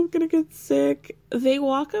 I think I'm gonna get sick. They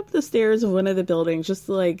walk up the stairs of one of the buildings just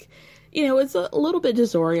to, like, you know, it's a little bit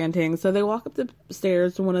disorienting. So they walk up the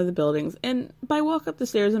stairs to one of the buildings, and by walk up the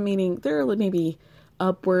stairs, I'm meaning there are maybe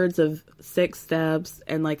upwards of 6 steps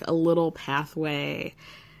and like a little pathway.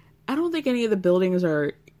 I don't think any of the buildings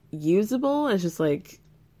are usable. It's just like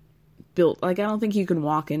built, like I don't think you can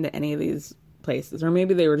walk into any of these places, or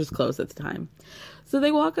maybe they were just closed at the time. So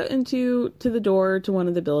they walk to the door to one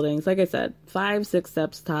of the buildings. Like I said, 5-6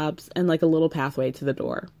 steps tops and like a little pathway to the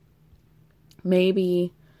door.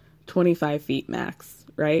 Maybe 25 feet max,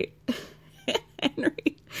 right?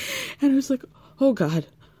 Henry's like, oh God,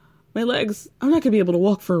 my legs, I'm not gonna be able to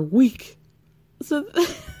walk for a week. So then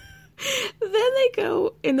they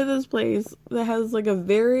go into this place that has like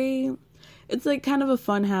it's like kind of a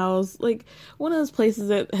fun house, like one of those places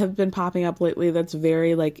that have been popping up lately that's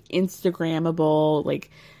very like Instagrammable,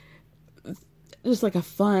 like just like a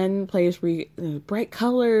fun place where you, bright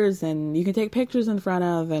colors and you can take pictures in front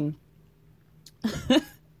of. And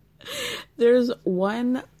there's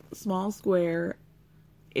one small square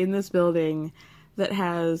in this building that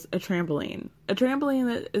has a trampoline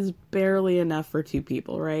that is barely enough for 2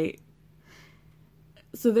 people, right?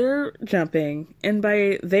 So they're jumping, and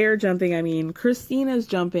by they're jumping, I mean Christina's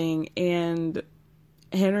jumping, and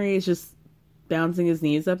Henry is just bouncing his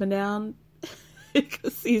knees up and down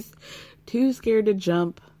because he's too scared to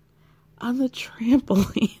jump on the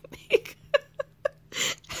trampoline.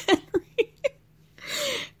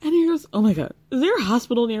 And he goes, oh my God, is there a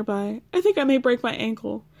hospital nearby? I think I may break my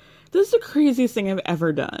ankle. This is the craziest thing I've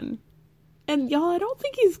ever done. And y'all, I don't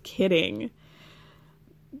think he's kidding.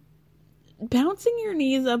 Bouncing your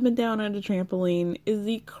knees up and down on a trampoline is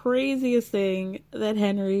the craziest thing that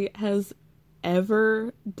Henry has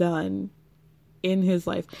ever done in his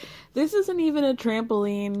life. This isn't even a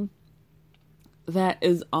trampoline that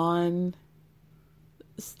is on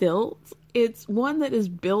stilts. It's one that is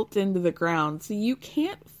built into the ground, so you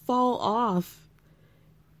can't fall off.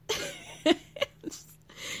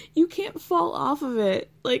 You can't fall off of it.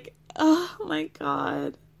 Like, oh my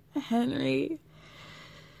God, Henry.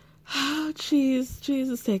 Oh, jeez,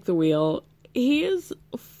 Jesus, take the wheel. He is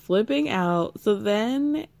flipping out. So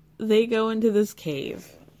then they go into this cave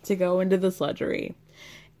to go into the sludgery.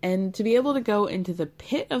 And to be able to go into the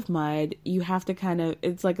pit of mud, you have to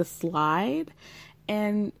it's like a slide.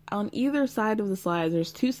 And on either side of the slides,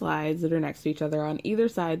 there's 2 slides that are next to each other. On either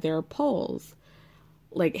side, there are poles,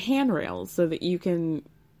 like handrails, so that you can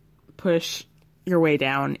push your way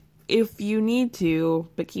down if you need to,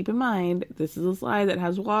 but keep in mind, this is a slide that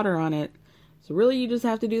has water on it. So really you just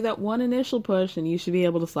have to do that one initial push and you should be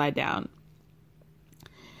able to slide down.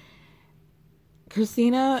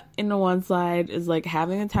 Christina in the one slide is like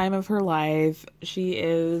having the time of her life. She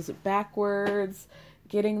is backwards,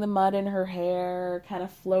 getting the mud in her hair, kind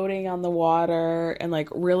of floating on the water, and like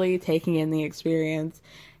really taking in the experience.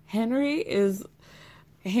 Henry is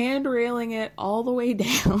hand-railing it all the way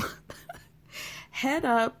down, head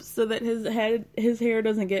up so that his hair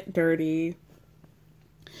doesn't get dirty.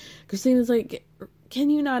 Christina's like, can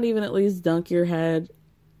you not even at least dunk your head?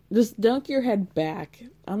 Just dunk your head back.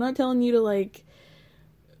 I'm not telling you to like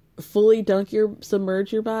fully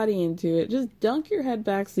submerge your body into it. Just dunk your head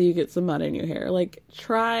back so you get some mud in your hair. Like,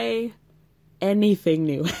 try anything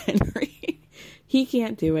new, Henry. He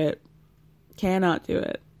can't do it. Cannot do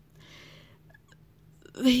it.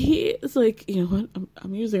 He is like, you know what?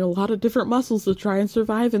 I'm using a lot of different muscles to try and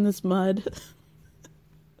survive in this mud.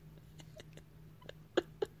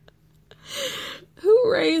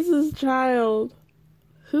 Who raised this child?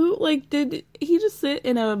 Who, like, did he just sit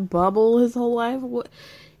in a bubble his whole life? What?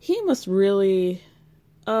 He must really,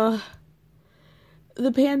 the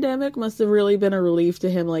pandemic must have really been a relief to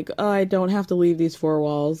him. Like, oh, I don't have to leave these four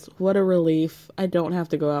walls. What a relief. I don't have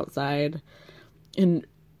to go outside and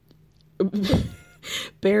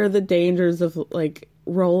bear the dangers of, like,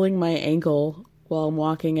 rolling my ankle while I'm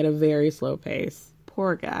walking at a very slow pace.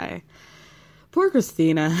 Poor guy. Poor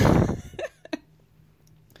Christina.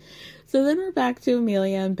 So then we're back to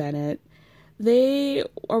Amelia and Bennett. They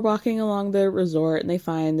are walking along the resort and they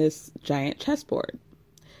find this giant chessboard.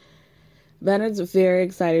 Bennett's very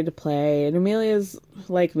excited to play, and Amelia's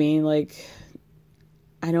like me, like,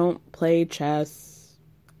 I don't play chess.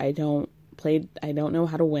 I don't know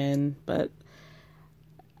how to win, but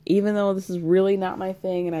even though this is really not my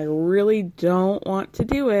thing and I really don't want to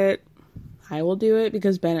do it, I will do it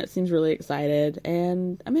because Bennett seems really excited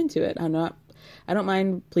and I'm into it. I don't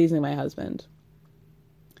mind pleasing my husband.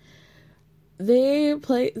 They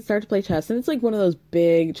start to play chess, and it's like one of those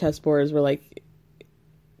big chess boards where, like,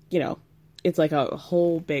 you know, it's like a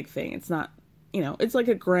whole big thing. It's not, you know, it's like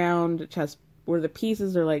a ground chess where the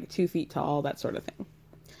pieces are like 2 feet tall, that sort of thing.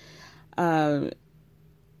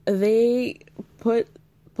 They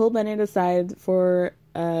pull Bennett aside for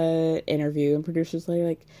an interview, and producers are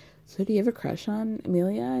like, so do you have a crush on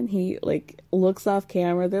Amelia? And he, like, looks off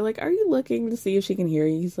camera. They're like, are you looking to see if she can hear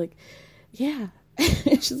you? He's like, yeah.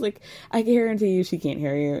 She's like, I guarantee you she can't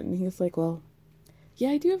hear you. And he's like, well, yeah,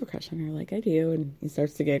 I do have a crush on her. Like, I do. And he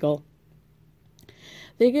starts to giggle.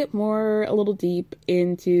 They get a little deep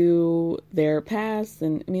into their past.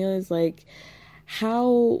 And Amelia's like,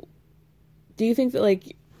 how do you think that,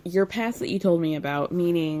 like, your past that you told me about,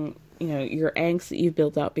 meaning, you know, your angst that you've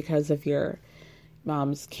built up because of your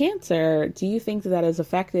mom's cancer, do you think that has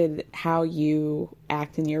affected how you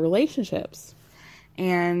act in your relationships?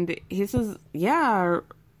 And he says, yeah,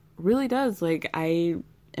 really does. Like, I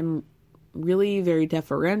am really very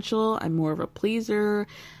deferential. I'm more of a pleaser.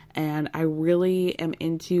 And I really am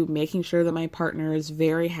into making sure that my partner is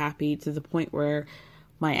very happy, to the point where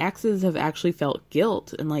my exes have actually felt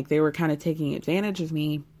guilt. And like they were kind of taking advantage of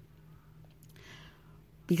me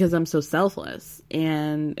because I'm so selfless.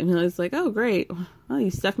 And he was like, oh, great. Well, you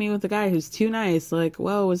stuck me with a guy who's too nice. Like,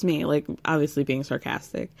 woe was me. Like, obviously being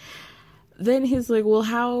sarcastic. Then he's like, well,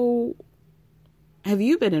 how have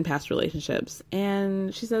you been in past relationships?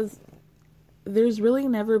 And she says, there's really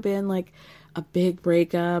never been like a big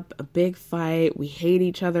breakup, a big fight. We hate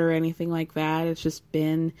each other or anything like that. It's just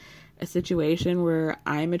been a situation where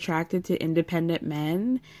I'm attracted to independent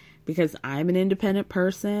men because I'm an independent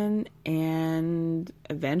person, and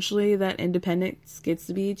eventually that independence gets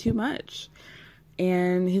to be too much.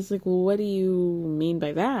 And he's like, well, what do you mean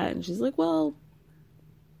by that? And she's like, well,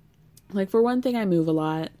 like, for one thing, I move a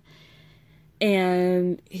lot.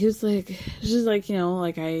 And she's like, you know,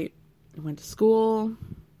 like, I went to school.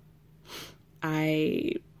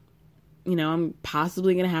 I'm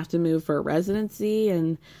possibly going to have to move for a residency,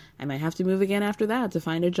 and I might have to move again after that to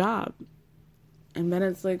find a job. And then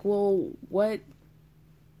it's like, well, what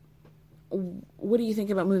do you think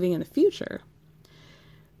about moving in the future?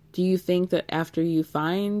 Do you think that after you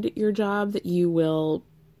find your job that you will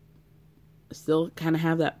still kind of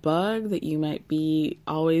have that bug that you might be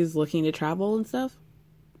always looking to travel and stuff?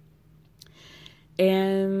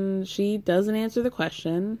 And she doesn't answer the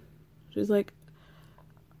question. She's like,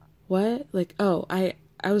 what? Like, oh, I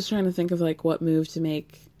was trying to think of like what move to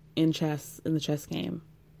make in the chess game.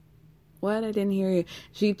 What? I didn't hear you.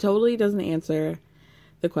 She totally doesn't answer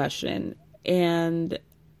the question. And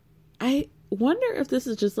I wonder if this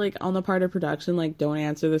is just like on the part of production, like, don't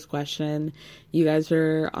answer this question. You guys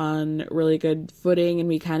are on really good footing and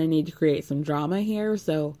we kind of need to create some drama here.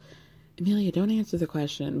 So, Amelia, don't answer the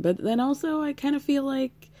question. But then also I kind of feel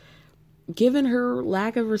like given her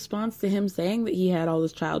lack of response to him saying that he had all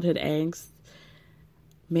this childhood angst,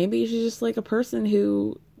 maybe she's just like a person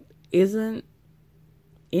who isn't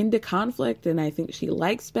into conflict, and I think she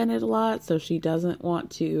likes Bennett a lot, so she doesn't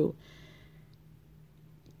want to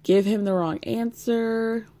give him the wrong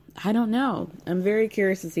answer. I don't know. I'm very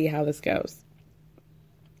curious to see how this goes.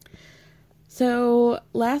 So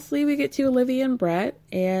lastly, we get to Olivia and Brett,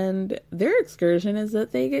 and their excursion is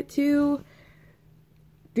that they get to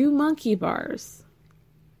do monkey bars.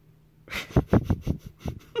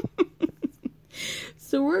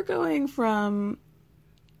 So we're going from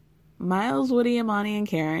Miles, Woody, Amani, and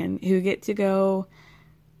Karen, who get to go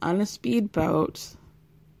on a speedboat.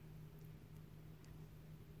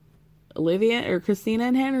 Olivia, or Christina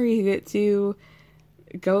and Henry, who get to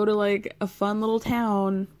go to like a fun little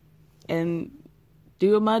town and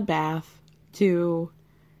do a mud bath, to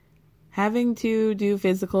having to do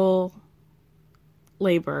physical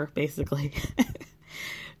labor, basically.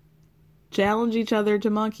 Challenge each other to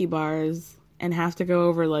monkey bars and have to go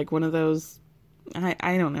over like one of those,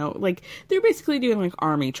 I don't know, like they're basically doing like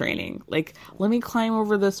army training. Like, let me climb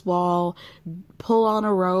over this wall, pull on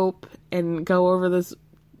a rope, and go over this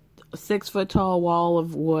 6-foot tall wall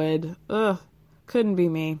of wood. Ugh, couldn't be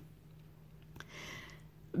me.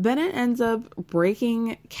 Bennett ends up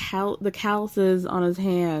breaking the calluses on his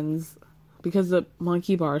hands because the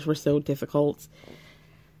monkey bars were so difficult.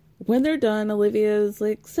 When they're done, Olivia's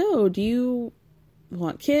like, so, do you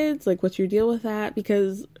want kids? Like, what's your deal with that?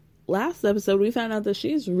 Because last episode, we found out that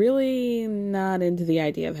she's really not into the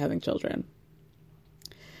idea of having children.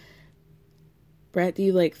 Brett, do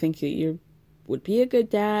you, like, think that you would be a good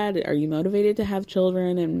dad? Are you motivated to have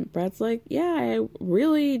children? And Brett's like, yeah, I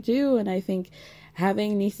really do. And I think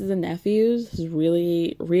having nieces and nephews has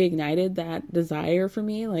really reignited that desire for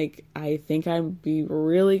me. Like, I think I'd be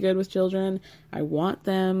really good with children. I want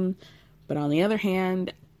them. But on the other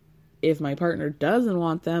hand, if my partner doesn't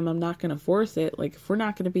want them, I'm not going to force it. Like, if we're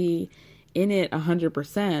not going to be in it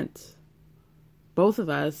 100%, both of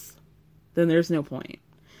us, then there's no point.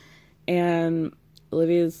 And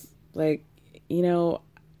Olivia's like, you know,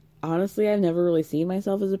 honestly, I've never really seen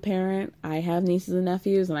myself as a parent. I have nieces and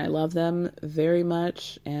nephews, and I love them very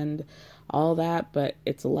much and all that, but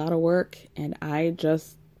it's a lot of work, and I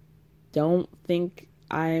just don't think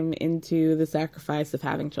I'm into the sacrifice of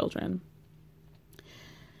having children.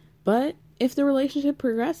 But if the relationship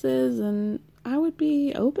progresses, then I would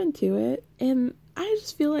be open to it. And I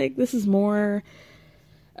just feel like this is more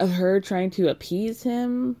of her trying to appease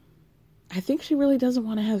him. I think she really doesn't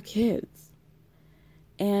want to have kids.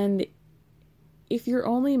 And if your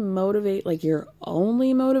only motivation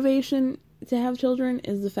to have children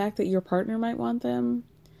is the fact that your partner might want them,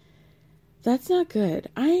 that's not good.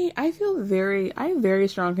 I have very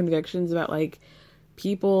strong convictions about like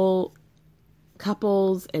people,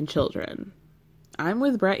 couples, and children. I'm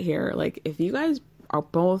with Brett here. Like, if you guys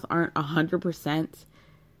aren't 100%,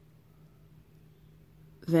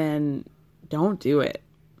 then don't do it.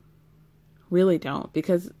 Really don't,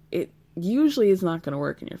 because it usually is not going to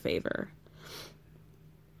work in your favor.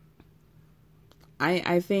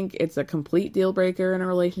 I think it's a complete deal breaker in a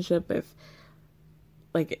relationship if,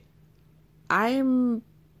 like, I'm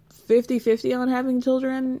 50-50 on having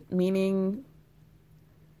children, meaning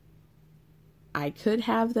I could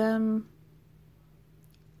have them,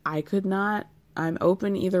 I could not, I'm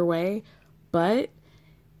open either way, but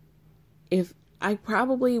if I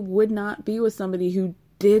probably would not be with somebody who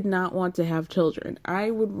did not want to have children.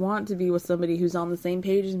 I would want to be with somebody who's on the same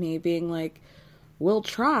page as me, being like, we'll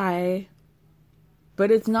try,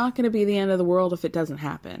 but it's not going to be the end of the world if it doesn't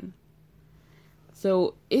happen.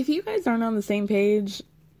 So if you guys aren't on the same page,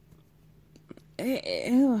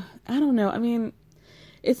 I don't know. I mean,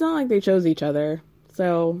 it's not like they chose each other.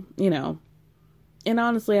 So, you know, and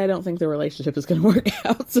honestly, I don't think the relationship is going to work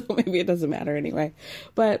out. So maybe it doesn't matter anyway.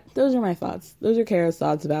 But those are my thoughts. Those are Kara's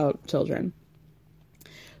thoughts about children.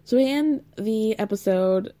 So we end the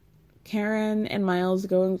episode, Karen and Miles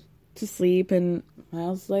going to sleep, and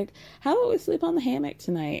Miles is like, how about we sleep on the hammock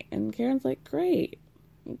tonight? And Karen's like, great.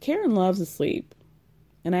 Karen loves to sleep,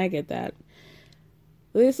 and I get that.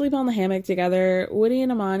 They sleep on the hammock together. Woody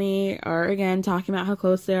and Amani are, again, talking about how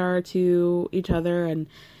close they are to each other, and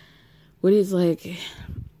Woody's like,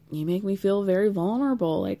 you make me feel very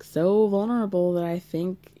vulnerable, like, so vulnerable that I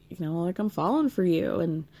think, you know, like, I'm falling for you.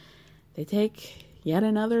 And they take yet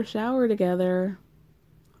another shower together.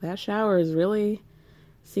 That shower is really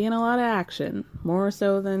seeing a lot of action, more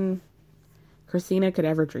so than Christina could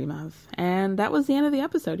ever dream of. And that was the end of the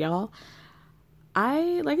episode, y'all.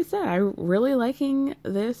 Like I said, I'm really liking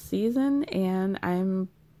this season, and I'm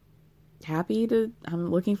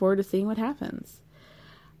I'm looking forward to seeing what happens.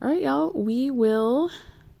 All right, y'all, we will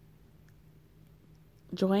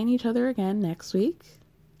join each other again next week.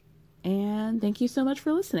 And thank you so much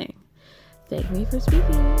for listening. Thank me for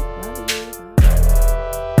speaking.